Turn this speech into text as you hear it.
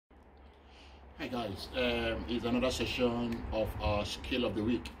Hi guys, it's another session of our skill of the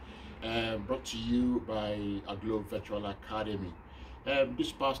week, brought to you by Aglo Virtual Academy.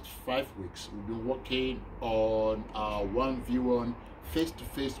 This past 5 weeks we've been working on our 1v1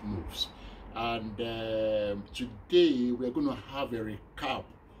 face-to-face moves, and today we're going to have a recap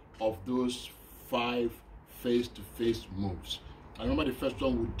of those 5 face-to-face moves. I remember the first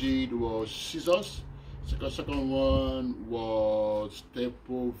one we did was scissors. Second one was step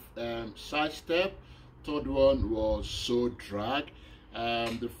of side step. Third one was so drag.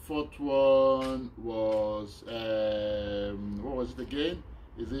 The fourth one was what was it again?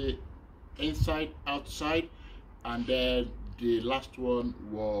 Is it inside outside? And then the last one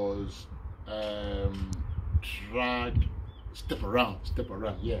was drag step around.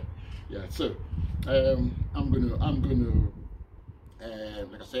 Yeah. So I'm gonna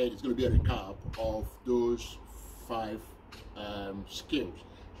like I said, it's going to be a recap of those 5 skills.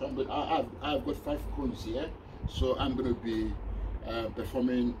 So I've got 5 cones here, so I'm going to be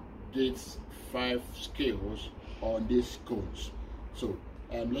performing these 5 skills on these cones. So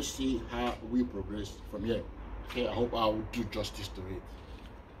let's see how we progress from here. Okay, I hope I will do justice to it.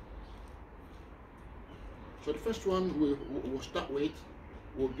 So the first one we'll start with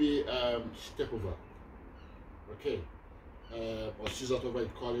will be step over. Okay. Or scissors, whatever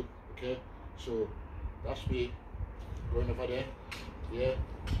you call it. Okay, so that's me going over there. Yeah,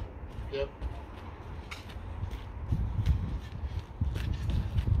 yep.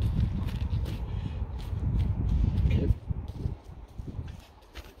 Okay.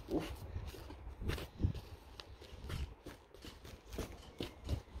 Oof.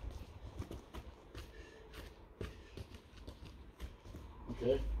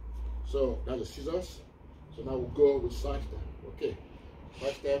 Okay, so that's the scissors. So now we'll go with side step. Okay,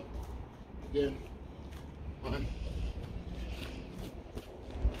 side step again. 1.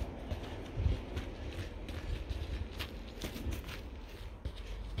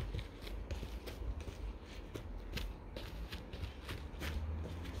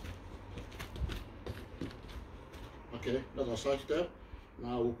 Okay, that's our side step.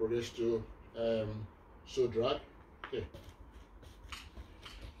 Now we'll progress to so drag. Okay.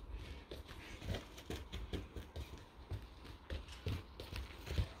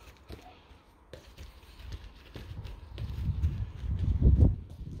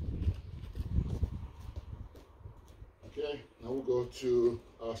 Okay, now we'll go to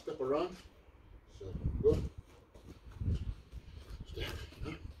our step around. So go. Step.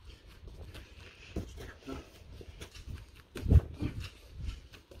 Step.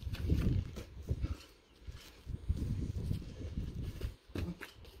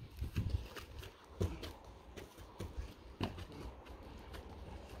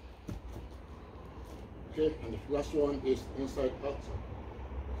 Okay, and the last one is inside outside.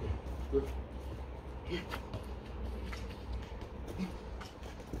 Okay, good.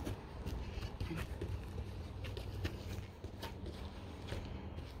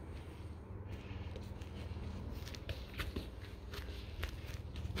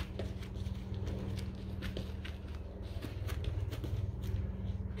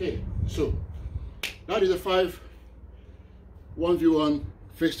 Okay, so that is the 5 1v1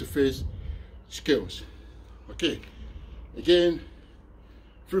 face-to-face skills. Okay, again,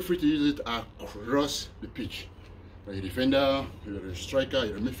 feel free to use it across the pitch. You're a defender, you're a striker,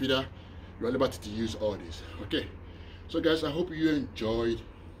 you're a midfielder, you're at liberty to use all these. Okay, so guys, I hope you enjoyed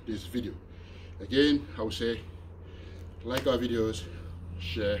this video. Again, I would say like our videos,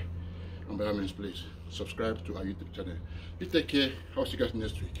 share, and by all means please subscribe to our YouTube channel. You take care. I'll see you guys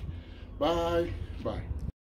next week. Bye.